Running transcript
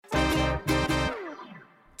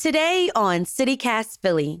Today on CityCast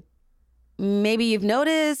Philly, maybe you've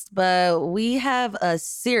noticed, but we have a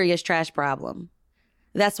serious trash problem.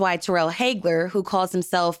 That's why Terrell Hagler, who calls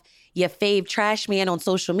himself your fave trash man on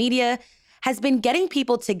social media, has been getting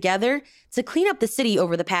people together to clean up the city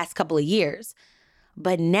over the past couple of years.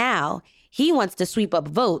 But now he wants to sweep up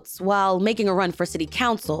votes while making a run for city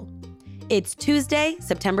council. It's Tuesday,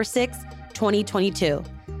 September 6th, 2022.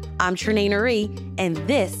 I'm Trinae Nuri, and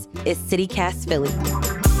this is CityCast Philly.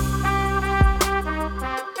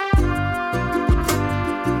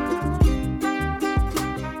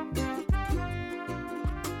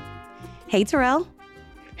 Hey, Terrell.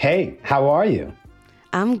 Hey, how are you?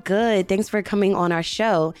 I'm good. Thanks for coming on our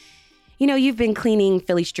show. You know, you've been cleaning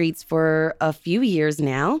Philly streets for a few years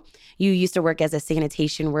now. You used to work as a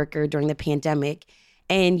sanitation worker during the pandemic,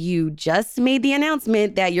 and you just made the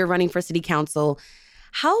announcement that you're running for city council.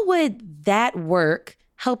 How would that work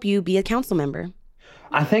help you be a council member?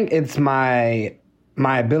 I think it's my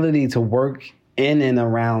ability to work in and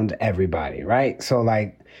around everybody, right? So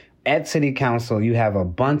like at city council, you have a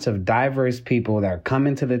bunch of diverse people that are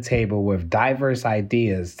coming to the table with diverse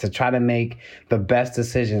ideas to try to make the best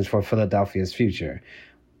decisions for Philadelphia's future.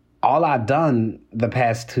 All I've done the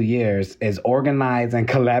past 2 years is organize and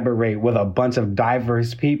collaborate with a bunch of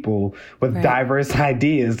diverse people with diverse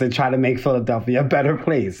ideas to try to make Philadelphia a better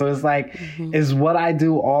place. So it's like, it's what I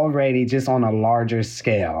do already, just on a larger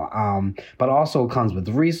scale. But also it comes with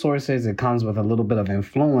resources. It comes with a little bit of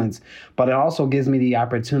influence, but it also gives me the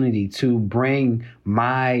opportunity to bring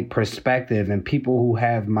my perspective and people who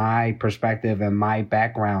have my perspective and my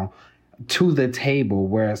background to the table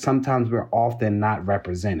where sometimes we're often not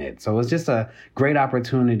represented. So it's just a great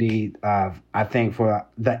opportunity, I think, for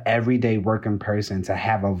the everyday working person to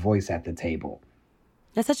have a voice at the table.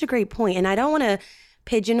 That's such a great point. And I don't want to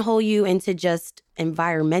pigeonhole you into just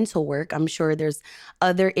environmental work. I'm sure there's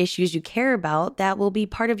other issues you care about that will be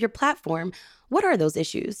part of your platform. What are those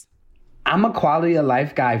issues? I'm a quality of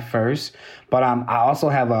life guy first, but I also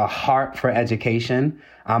have a heart for education.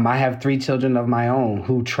 I have 3 children of my own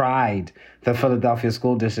who tried the Philadelphia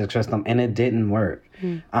school district system and it didn't work.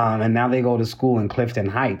 And now they go to school in Clifton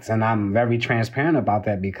Heights. And I'm very transparent about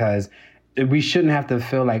that because we shouldn't have to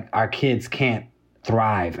feel like our kids can't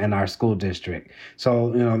thrive in our school district.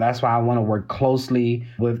 So, that's why I want to work closely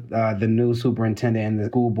with the new superintendent and the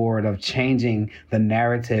school board of changing the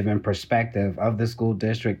narrative and perspective of the school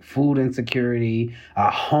district, food insecurity,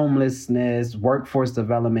 homelessness, workforce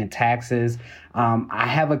development, taxes. I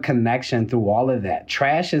have a connection through all of that.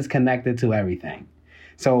 Trash is connected to everything.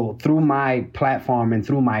 So through my platform and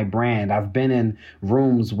through my brand, I've been in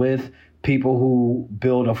rooms with people who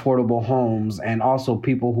build affordable homes and also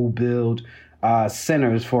people who build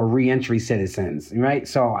centers for reentry citizens, right?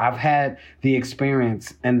 So I've had the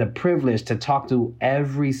experience and the privilege to talk to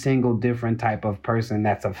every single different type of person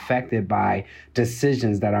that's affected by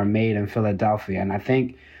decisions that are made in Philadelphia. And I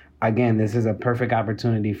think, again, this is a perfect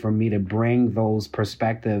opportunity for me to bring those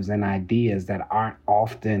perspectives and ideas that aren't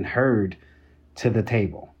often heard to the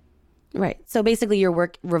table. Right. So basically your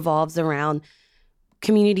work revolves around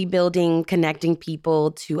community building, connecting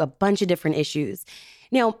people to a bunch of different issues.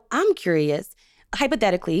 Now, I'm curious,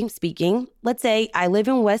 hypothetically speaking, let's say I live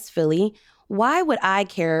in West Philly. Why would I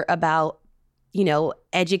care about,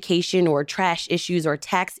 education or trash issues or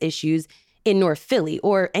tax issues in North Philly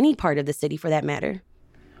or any part of the city for that matter?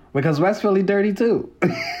 Because West Philly dirty too.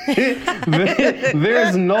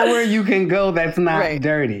 There's nowhere you can go that's not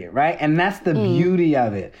dirty, right? And that's the beauty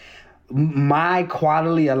of it. My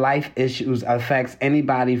quality of life issues affects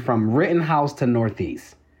anybody from Rittenhouse to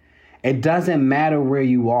Northeast. It doesn't matter where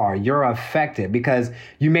you are, you're affected because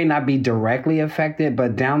you may not be directly affected,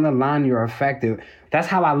 but down the line, you're affected. That's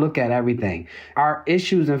how I look at everything. Our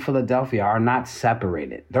issues in Philadelphia are not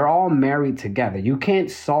separated. They're all married together. You can't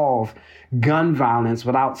solve gun violence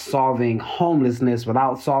without solving homelessness,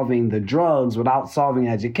 without solving the drugs, without solving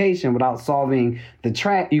education, without solving the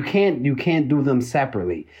trash. You can't do them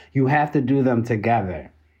separately. You have to do them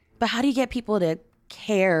together. But how do you get people to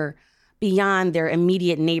care beyond their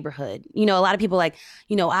immediate neighborhood? A lot of people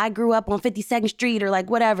I grew up on 52nd Street or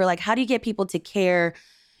whatever. How do you get people to care,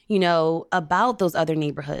 about those other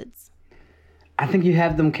neighborhoods? I think you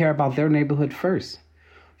have them care about their neighborhood first.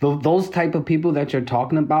 Those type of people that you're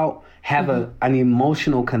talking about have an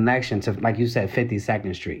emotional connection to, like you said,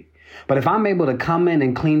 52nd Street. But if I'm able to come in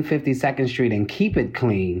and clean 52nd Street and keep it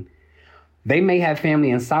clean, they may have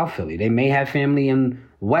family in South Philly. They may have family in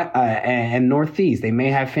and Northeast. They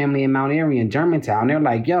may have family in Mount Airy and Germantown. They're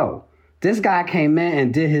like, yo, this guy came in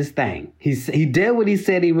and did his thing. He did what he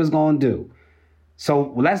said he was going to do.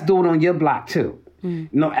 So let's do it on your block too.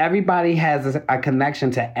 Everybody has a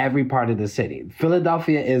connection to every part of the city.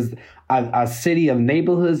 Philadelphia is a city of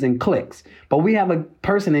neighborhoods and cliques, but we have a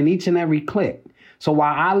person in each and every clique. So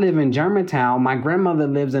while I live in Germantown, my grandmother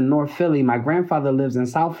lives in North Philly, my grandfather lives in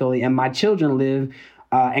South Philly, and my children live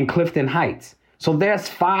in Clifton Heights. So there's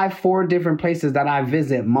 4 different places that I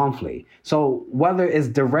visit monthly. So whether it's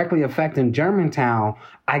directly affecting Germantown,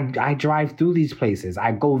 I drive through these places.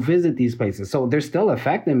 I go visit these places. So they're still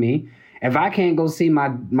affecting me. If I can't go see my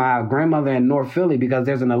grandmother in North Philly because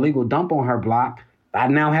there's an illegal dump on her block, I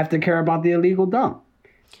now have to care about the illegal dump.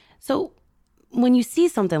 So when you see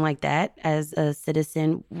something like that as a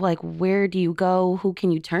citizen, like, where do you go? Who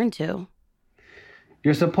can you turn to?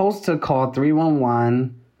 You're supposed to call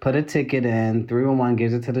 311, put a ticket in. 311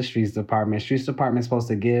 gives it to the streets department. Streets department is supposed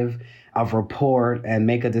to give a report and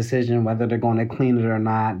make a decision whether they're going to clean it or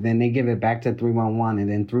not. Then they give it back to 311, and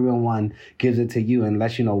then 311 gives it to you and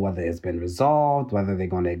lets you know whether it's been resolved, whether they're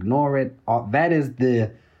going to ignore it. That is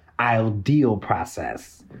the ideal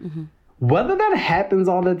process. Mm-hmm. Whether that happens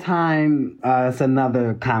all the time, it's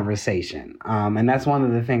another conversation. And that's one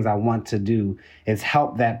of the things I want to do is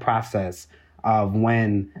help that process of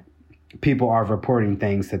when people are reporting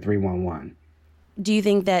things to 311. Do you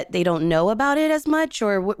think that they don't know about it as much?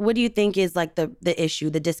 Or what do you think is like the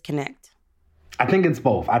issue, the disconnect? I think it's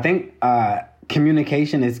both. I think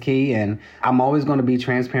communication is key, and I'm always going to be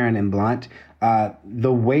transparent and blunt.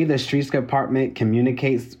 The way the streets department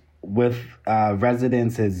communicates with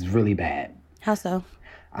residents is really bad. How so?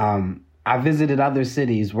 I visited other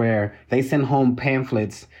cities where they send home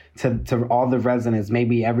pamphlets to all the residents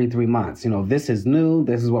maybe every 3 months. This is new.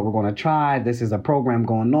 This is what we're going to try. This is a program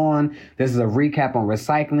going on. This is a recap on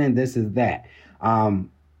recycling. This is that.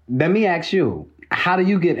 Let me ask you, how do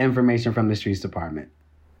you get information from the streets department?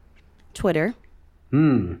 Twitter.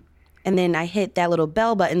 And then I hit that little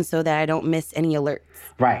bell button so that I don't miss any alerts.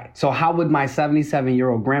 Right. So how would my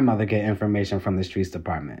 77-year-old grandmother get information from the streets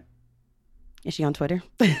department? Is she on Twitter?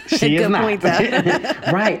 She is Good not. point,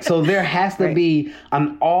 though. Right. So there has to be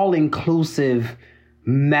an all-inclusive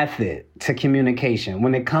method to communication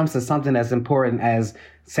when it comes to something as important as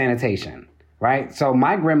sanitation. Right. So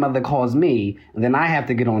my grandmother calls me, and then I have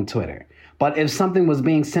to get on Twitter. But if something was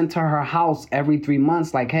being sent to her house every 3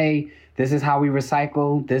 months, like, hey, this is how we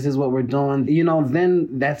recycle, this is what we're doing,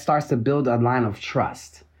 then that starts to build a line of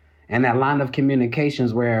trust. And that line of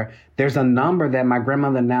communications where there's a number that my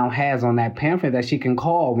grandmother now has on that pamphlet that she can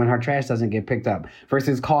call when her trash doesn't get picked up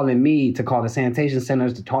versus calling me to call the sanitation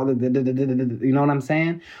centers to call you know what I'm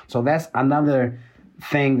saying? So that's another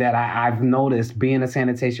thing that I've noticed being a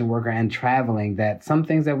sanitation worker and traveling, that some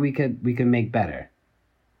things that we could make better.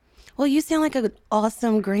 Well, you sound like an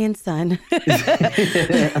awesome grandson.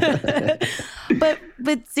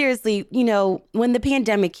 But seriously, when the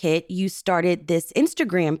pandemic hit, you started this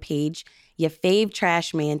Instagram page, Your Fave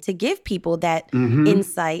Trashman, to give people that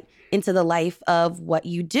insight into the life of what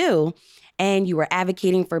you do. And you were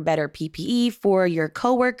advocating for better PPE for your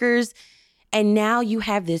coworkers. And now you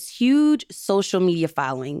have this huge social media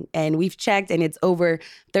following. And we've checked, and it's over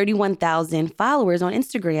 31,000 followers on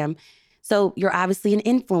Instagram. So you're obviously an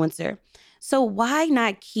influencer. So why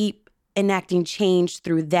not keep enacting change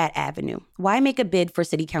through that avenue? Why make a bid for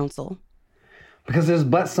city council? Because there's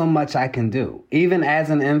but so much I can do. Even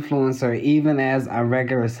as an influencer, even as a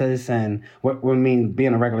regular citizen,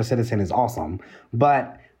 being a regular citizen is awesome,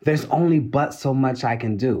 but there's only but so much I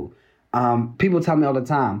can do. People tell me all the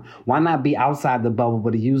time, why not be outside the bubble,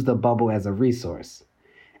 but use the bubble as a resource?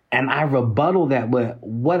 And I rebuttal that with,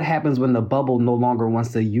 what happens when the bubble no longer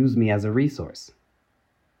wants to use me as a resource?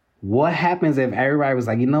 What happens if everybody was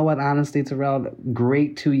like, you know what, honestly, Terrell,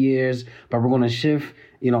 great 2 years, but we're going to shift,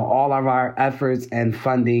 all of our efforts and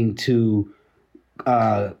funding to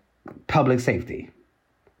public safety.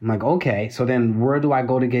 I'm like, okay, so then where do I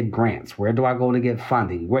go to get grants? Where do I go to get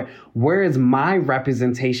funding? Where is my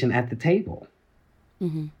representation at the table?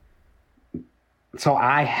 Mm-hmm. So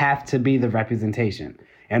I have to be the representation.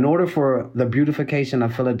 In order for the beautification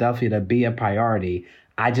of Philadelphia to be a priority,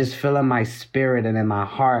 I just feel in my spirit and in my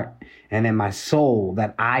heart and in my soul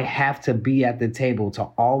that I have to be at the table to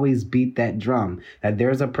always beat that drum, that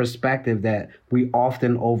there's a perspective that we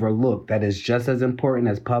often overlook that is just as important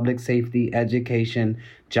as public safety, education,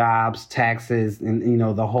 jobs, taxes, and,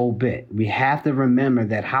 the whole bit. We have to remember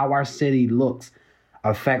that how our city looks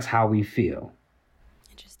affects how we feel.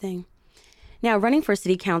 Interesting. Now, running for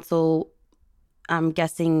city council, I'm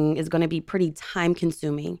guessing, is going to be pretty time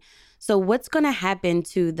consuming. So what's going to happen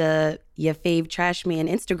to the Your Fave Trashman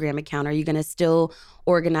Instagram account? Are you going to still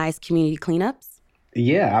organize community cleanups?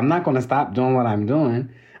 Yeah, I'm not going to stop doing what I'm doing.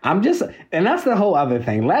 And that's the whole other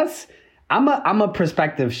thing. I'm a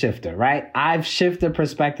perspective shifter, right? I've shifted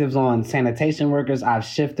perspectives on sanitation workers. I've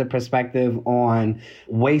shifted perspective on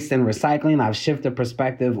waste and recycling. I've shifted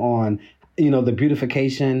perspective on, the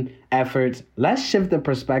beautification efforts. Let's shift the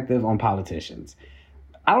perspective on politicians.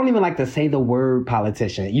 I don't even like to say the word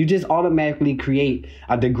politician. You just automatically create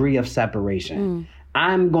a degree of separation.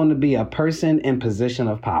 I'm going to be a person in position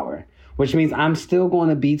of power, which means I'm still going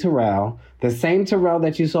to be Terrell. The same Terrell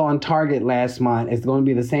that you saw in Target last month is going to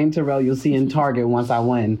be the same Terrell you'll see in Target once I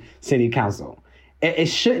win city council. It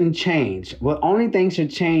shouldn't change. The only thing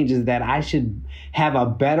should change is that I should have a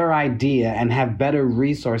better idea and have better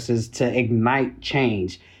resources to ignite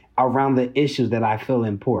change around the issues that I feel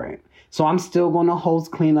important. So I'm still going to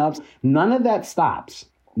host cleanups. None of that stops.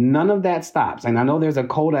 None of that stops. And I know there's a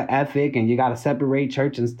code of ethic and you got to separate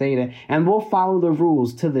church and state, and we'll follow the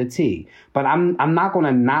rules to the T. But I'm not going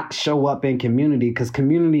to not show up in community, because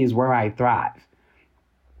community is where I thrive.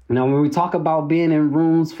 When we talk about being in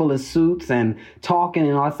rooms full of suits and talking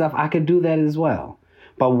and all that stuff, I could do that as well.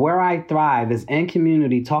 But where I thrive is in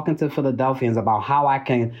community, talking to Philadelphians about how I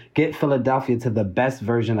can get Philadelphia to the best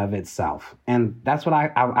version of itself. And that's what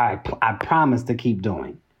I promise to keep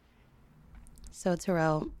doing. So,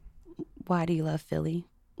 Terrell, why do you love Philly?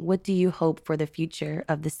 What do you hope for the future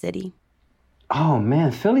of the city? Oh,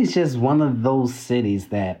 man, Philly's just one of those cities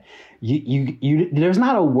that there's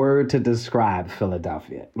not a word to describe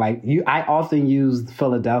Philadelphia. I often use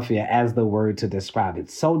Philadelphia as the word to describe it.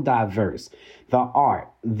 So diverse. The art,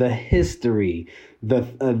 the history, the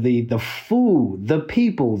food, the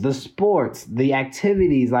people, the sports, the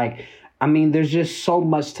activities. There's just so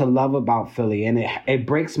much to love about Philly. And it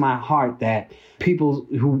breaks my heart that people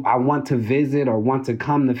who I want to visit or want to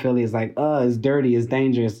come to Philly is like, it's dirty, it's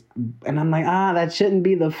dangerous. And I'm like, that shouldn't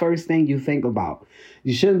be the first thing you think about.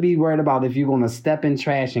 You shouldn't be worried about if you're going to step in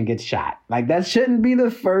trash and get shot. That shouldn't be the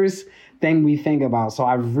first thing we think about. So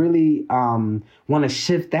I really want to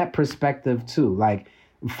shift that perspective too.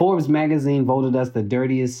 Forbes magazine voted us the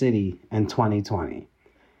dirtiest city in 2020.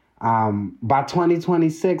 By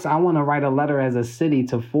 2026, I want to write a letter as a city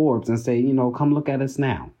to Forbes and say, come look at us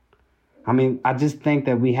now. I just think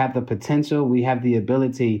that we have the potential. We have the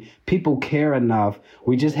ability. People care enough.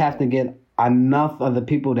 We just have to get enough of the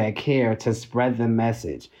people that care to spread the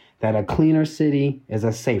message that a cleaner city is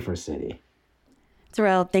a safer city.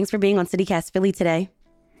 Terrell, thanks for being on CityCast Philly today.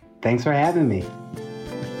 Thanks for having me.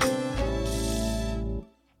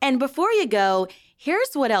 And before you go,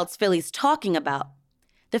 here's what else Philly's talking about.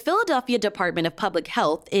 The Philadelphia Department of Public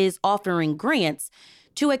Health is offering grants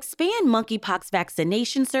to expand monkeypox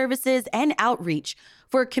vaccination services and outreach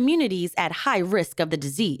for communities at high risk of the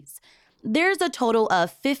disease. There's a total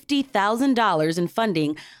of $50,000 in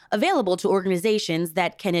funding available to organizations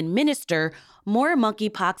that can administer more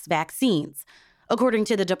monkeypox vaccines. According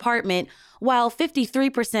to the department, while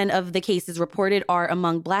 53% of the cases reported are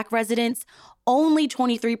among Black residents, only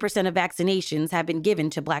 23% of vaccinations have been given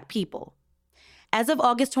to Black people. As of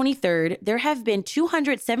August 23rd, there have been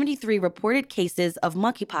 273 reported cases of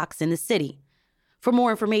monkeypox in the city. For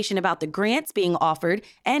more information about the grants being offered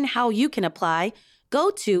and how you can apply,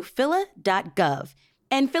 go to phila.gov.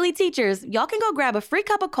 And Philly teachers, y'all can go grab a free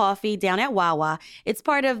cup of coffee down at Wawa. It's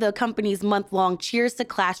part of the company's month-long Cheers to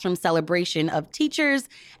Classroom celebration of teachers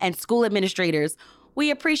and school administrators.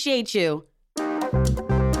 We appreciate you.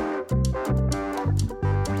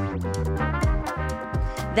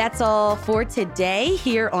 That's all for today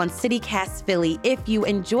here on CityCast Philly. If you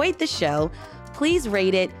enjoyed the show, please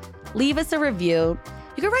rate it, leave us a review.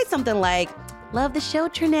 You can write something like, "Love the show,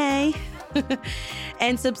 Trinae."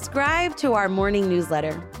 And subscribe to our morning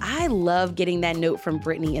newsletter. I love getting that note from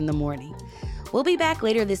Brittany in the morning. We'll be back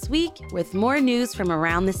later this week with more news from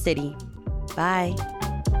around the city. Bye.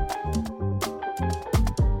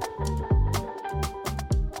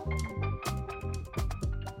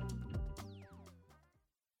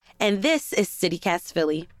 And this is CityCast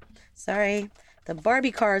Philly. Sorry, the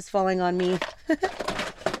Barbie car is falling on me.